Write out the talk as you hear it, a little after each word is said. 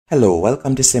Hello,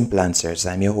 welcome to Simple Answers.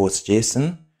 I'm your host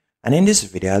Jason, and in this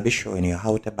video I'll be showing you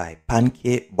how to buy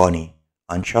Pancake Bunny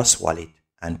on Trust Wallet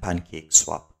and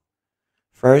pancakeswap.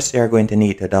 First, you're going to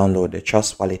need to download the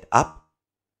Trust Wallet app,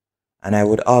 and I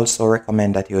would also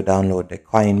recommend that you download the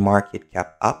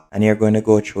CoinMarketCap app, and you're going to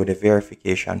go through the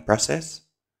verification process,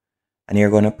 and you're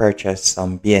going to purchase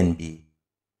some BNB.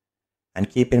 And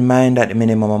keep in mind that the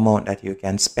minimum amount that you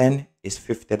can spend is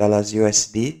 $50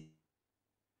 USD.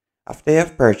 After you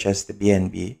have purchased the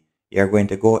BNB, you're going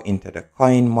to go into the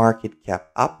CoinMarketCap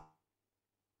app,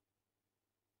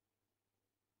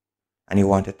 and you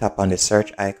want to tap on the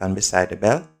search icon beside the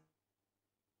bell,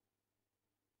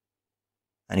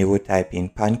 and you would type in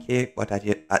pancake, but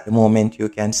at the moment you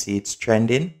can see it's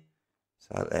trending,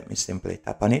 so let me simply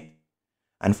tap on it.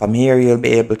 And from here you'll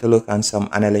be able to look on some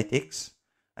analytics,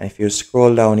 and if you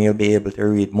scroll down you'll be able to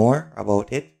read more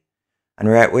about it. And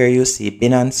right where you see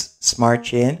Binance Smart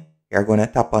Chain, you're going to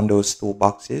tap on those two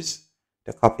boxes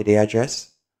to copy the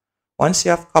address. Once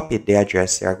you have copied the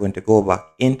address, you're going to go back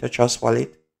into Trust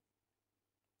Wallet,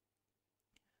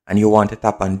 and you want to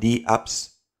tap on D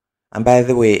apps. And by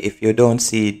the way, if you don't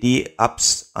see D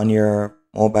apps on your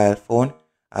mobile phone,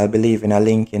 I'll be leaving a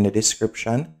link in the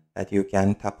description that you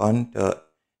can tap on to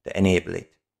enable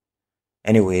it.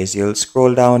 Anyways, you'll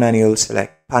scroll down and you'll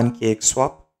select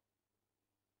pancakeswap.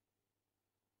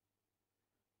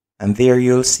 And there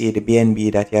you'll see the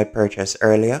BNB that you had purchased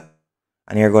earlier.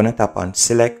 And you're going to tap on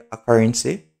select a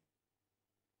currency.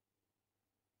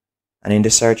 And in the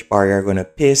search bar, you're going to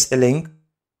paste the link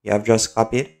you have just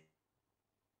copied.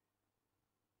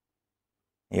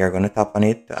 You're going to tap on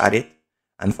it to add it.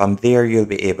 And from there, you'll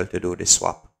be able to do the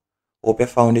swap. Hope you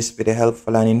found this video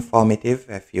helpful and informative.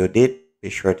 If you did, be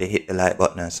sure to hit the like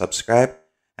button and subscribe.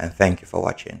 And thank you for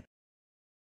watching.